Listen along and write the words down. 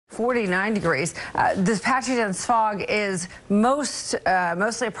49 degrees. This patchy dense fog is mostly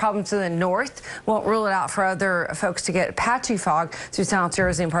a problem to the north. Won't rule it out for other folks to get patchy fog through South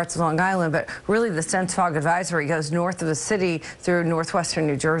Jersey and parts of Long Island, but really the dense fog advisory goes north of the city through northwestern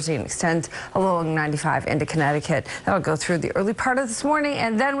New Jersey and extends along 95 into Connecticut. That'll go through the early part of this morning,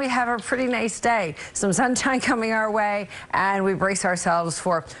 and then we have a pretty nice day. Some sunshine coming our way, and we brace ourselves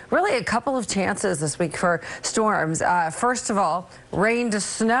for really a couple of chances this week for storms. First of all, rain to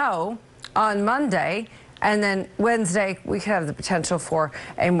snow on Monday, and then Wednesday we could have the potential for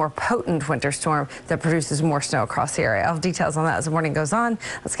a more potent winter storm that produces more snow across the area. I'll have details on that as the morning goes on.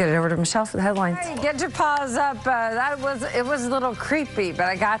 Let's get it over to Michelle for the headlines. All right, get your paws up. It was a little creepy, but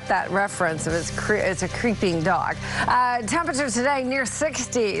I got that reference. It's a creeping dog. Temperature today near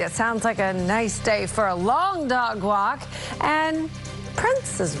 60. It sounds like a nice day for a long dog walk, and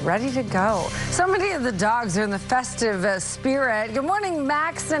Prince is ready to go. So many of the dogs are in the festive spirit. Good morning,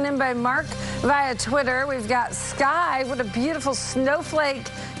 Max, sent in by Mark via Twitter. We've got Sky with a beautiful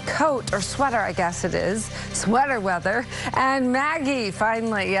snowflake coat, or sweater, I guess it is. Sweater weather. And Maggie,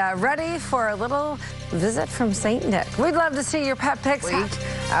 finally, ready for a little visit from St. Nick. We'd love to see your pet pics.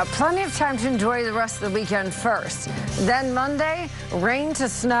 Plenty of time to enjoy the rest of the weekend first. Then Monday, rain to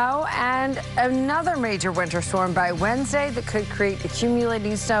snow and another major winter storm by Wednesday that could create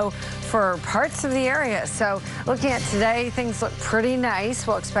accumulating snow for parts of the area. So looking at today, things look pretty nice.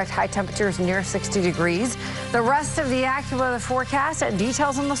 We'll expect high temperatures near 60 degrees. The rest of the AccuWeather forecast and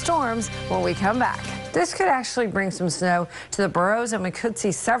details on the storms when we come back. This could actually bring some snow to the boroughs, and we could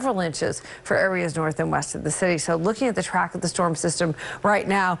see several inches for areas north and west of the city. So looking at the track of the storm system right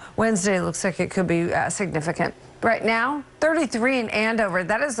now, Wednesday looks like it could be significant. Right now, 33 in Andover.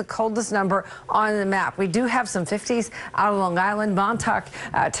 That is the coldest number on the map. We do have some 50s out of Long Island. Montauk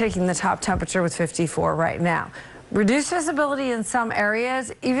taking the top temperature with 54 right now. Reduced visibility in some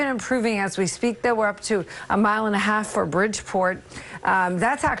areas, even improving as we speak, though. We're up to 1.5 miles for Bridgeport.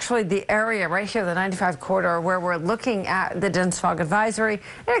 That's actually the area right here, the 95 corridor, where we're looking at the dense fog advisory.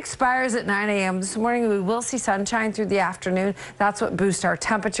 It expires at 9 a.m. this morning. We will see sunshine through the afternoon. That's what boosts our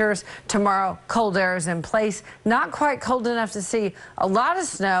temperatures. Tomorrow, cold air is in place. Not quite cold enough to see a lot of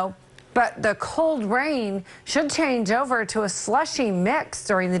snow, but the cold rain should change over to a slushy mix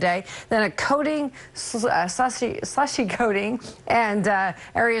during the day, then a coating, slushy coating, and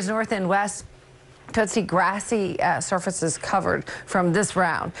areas north and west could see grassy surfaces covered from this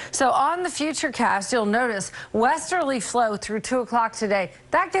round. So on the Futurecast, you'll notice westerly flow through 2 o'clock today.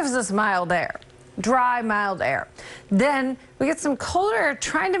 That gives us mild air. Dry, mild air. Then we get some colder air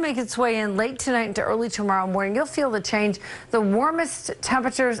trying to make its way in late tonight into early tomorrow morning. You'll feel the change. The warmest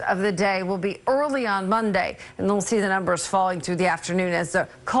temperatures of the day will be early on Monday, and we'll see the numbers falling through the afternoon as the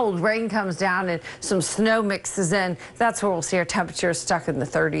cold rain comes down and some snow mixes in. That's where we'll see our temperatures stuck in the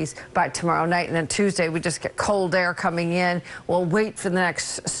 30s by tomorrow night. And then Tuesday, we just get cold air coming in. We'll wait for the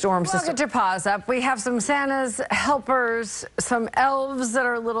next storm system. Get your paws up. We have some Santa's helpers, some elves that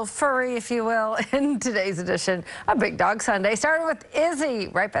are a little furry, if you will, in today's edition of Big Dog Sunday. Starting with Izzy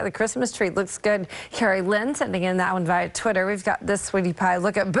right by the Christmas tree. Looks good. Carrie Lynn sending in that one via Twitter. We've got this sweetie pie.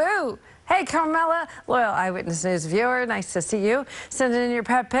 Look at Boo. Hey, Carmela, loyal Eyewitness News viewer. Nice to see you. Sending in your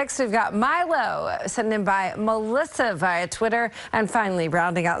pet pics. We've got Milo sent in by Melissa via Twitter. And finally,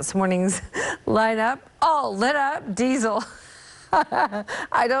 rounding out this morning's lineup, all lit up Diesel.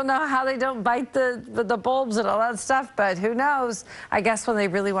 I don't know how they don't bite the bulbs and all that stuff, but who knows? I guess when they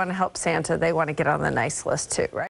really want to help Santa, they want to get on the nice list too, right?